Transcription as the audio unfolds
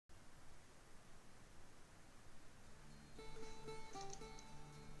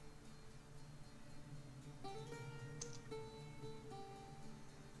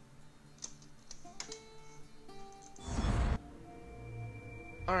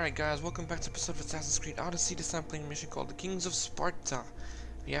Alright guys, welcome back to episode of Assassin's Creed Odyssey. This time playing a mission called the Kings of Sparta.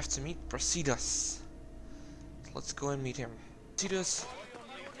 We have to meet Brasidas. So let's go and meet him. Brasidas,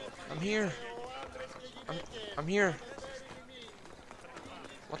 I'm here. I'm here.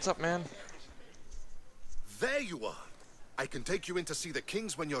 What's up, man? There you are. I can take you in to see the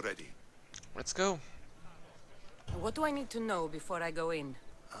kings when you're ready. Let's go. What do I need to know before I go in?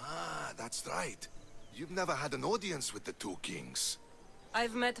 Ah, that's right. You've never had an audience with the two kings.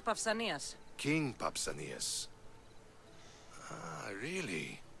 I've met Pausanias. King Pausanias. Ah,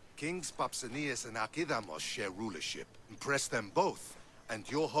 really? Kings Pausanias and Archidamos share rulership. Impress them both, and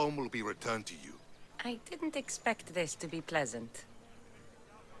your home will be returned to you. I didn't expect this to be pleasant.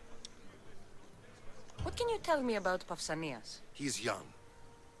 What can you tell me about Pausanias? He's young.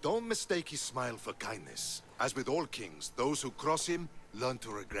 Don't mistake his smile for kindness. As with all kings, those who cross him learn to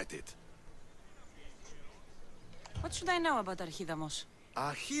regret it. What should I know about Archidamos?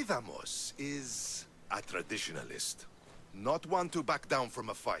 Archidamos is a traditionalist. Not one to back down from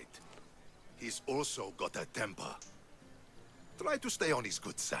a fight. He's also got a temper. Try to stay on his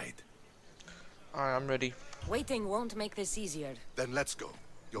good side. Alright, I'm ready. Waiting won't make this easier. Then let's go.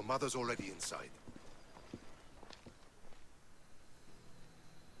 Your mother's already inside.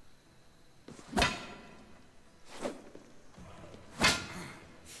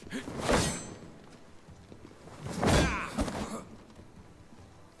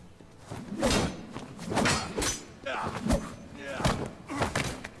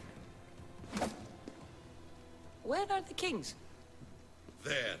 Where are the kings?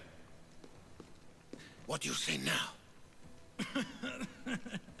 There. What do you say now?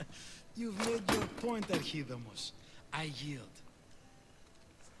 You've made your point, Archidamos. I yield.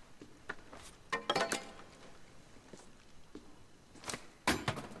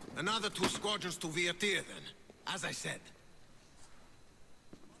 Another 2 squadrons to Viatir, then. As I said.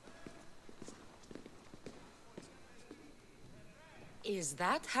 Is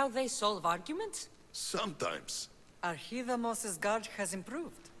that how they solve arguments? Sometimes. Archidamos's guard has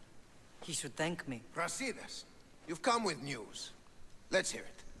improved. He should thank me. Brasidas, you've come with news. Let's hear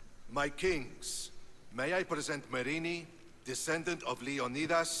it. My kings, may I present Marini, descendant of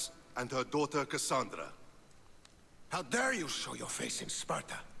Leonidas, and her daughter Cassandra. How dare you show your face in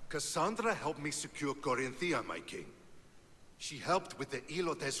Sparta? Cassandra helped me secure Corinthia, my king. She helped with the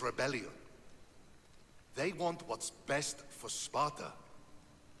Ilotes rebellion. They want what's best for Sparta.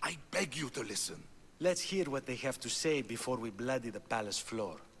 I beg you to listen. Let's hear what they have to say before we bloody the palace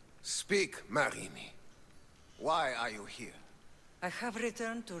floor. Speak, Marini. Why are you here? I have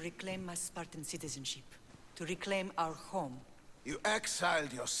returned to reclaim my Spartan citizenship. To reclaim our home. You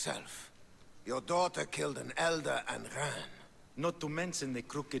exiled yourself. Your daughter killed an elder and ran. Not to mention the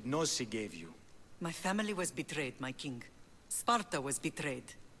crooked nose she gave you. My family was betrayed, my king. Sparta was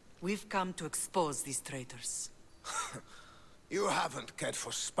betrayed. We've come to expose these traitors. You haven't cared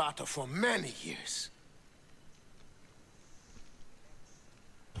for Sparta for many years.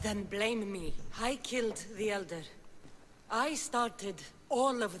 Then blame me. I killed the Elder. I started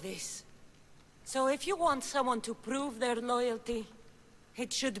all of this. So if you want someone to prove their loyalty,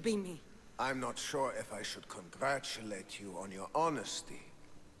 it should be me. I'm not sure if I should congratulate you on your honesty,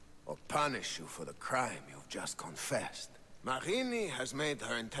 or punish you for the crime you've just confessed. Marini has made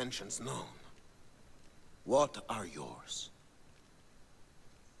her intentions known. What are yours?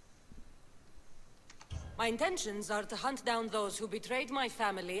 My intentions are to hunt down those who betrayed my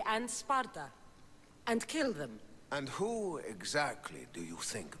family and Sparta, and kill them. And who exactly do you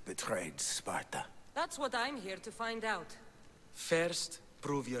think betrayed Sparta? That's what I'm here to find out. First,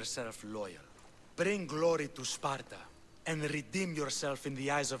 prove yourself loyal. Bring glory to Sparta, and redeem yourself in the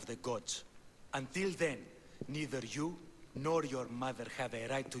eyes of the gods. Until then, neither you nor your mother have a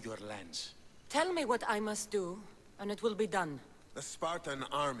right to your lands. Tell me what I must do, and it will be done. The Spartan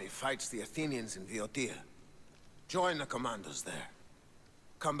army fights the Athenians in Viatir. Join the commandos there.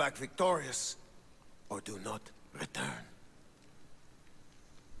 Come back victorious, or do not return.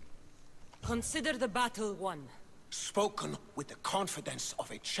 Consider the battle won. Spoken with the confidence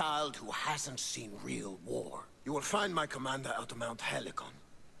of a child who hasn't seen real war. You will find my commander out of Mount Helicon.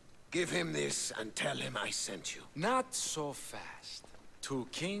 Give him this and tell him I sent you. Not so fast. 2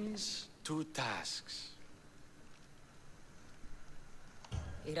 kings, 2 tasks.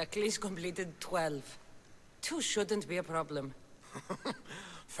 Heracles completed 12. 2 shouldn't be a problem.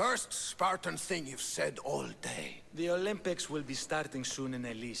 First Spartan thing you've said all day. The Olympics will be starting soon in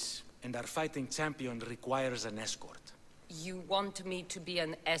Elise, and our fighting champion requires an escort. You want me to be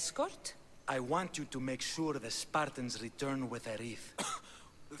an escort? I want you to make sure the Spartans return with a wreath.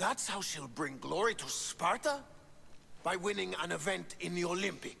 That's how she'll bring glory to Sparta? By winning an event in the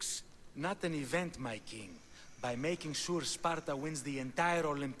Olympics. Not an event, my king. By making sure Sparta wins the entire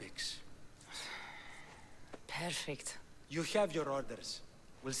Olympics. Perfect. You have your orders.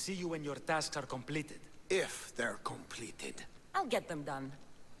 We'll see you when your tasks are completed. If they're completed. I'll get them done.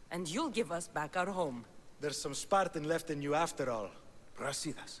 And you'll give us back our home. There's some Spartan left in you after all.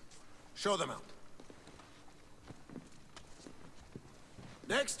 Brasidas. Show them out.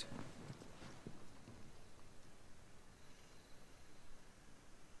 Next.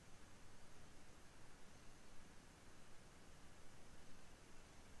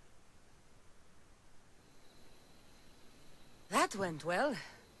 That went well.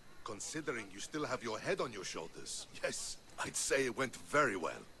 Considering you still have your head on your shoulders, yes, I'd say it went very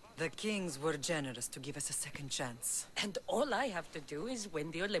well. The kings were generous to give us a second chance. And all I have to do is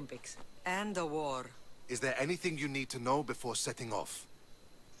win the Olympics. And a war. Is there anything you need to know before setting off?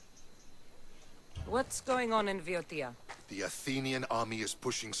 What's going on in Viotia? The Athenian army is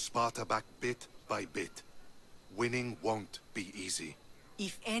pushing Sparta back bit by bit. Winning won't be easy.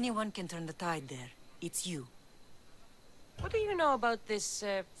 If anyone can turn the tide there, it's you. What do you know about this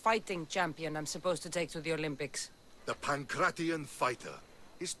fighting champion I'm supposed to take to the Olympics? The Pancratian fighter.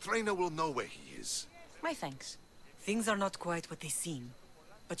 His trainer will know where he is. My thanks. Things are not quite what they seem,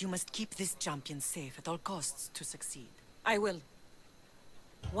 but you must keep this champion safe at all costs to succeed. I will.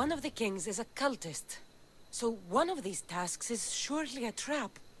 One of the kings is a cultist, so one of these tasks is surely a trap.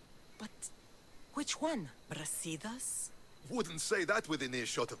 But which one? Brasidas? Wouldn't say that within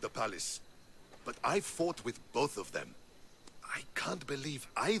earshot of the palace. But I've fought with both of them. I can't believe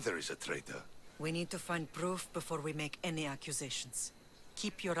either is a traitor. We need to find proof before we make any accusations.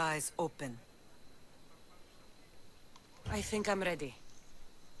 Keep your eyes open. I think I'm ready.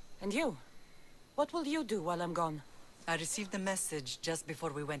 And you? What will you do while I'm gone? I received a message just before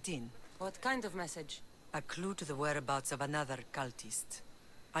we went in. What kind of message? A clue to the whereabouts of another cultist.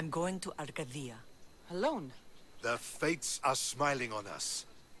 I'm going to Arcadia. Alone? The fates are smiling on us.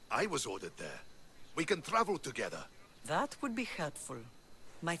 I was ordered there. We can travel together. That would be helpful.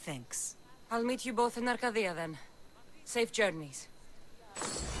 My thanks. I'll meet you both in Arcadia then. Safe journeys.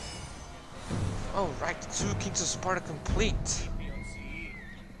 Alright, 2 Kings of Sparta complete.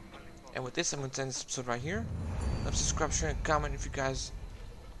 And with this, I'm going to end this episode right here. Love, subscribe, share, and comment if you guys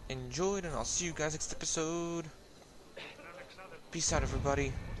enjoyed, and I'll see you guys next episode. Peace out,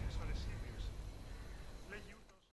 everybody.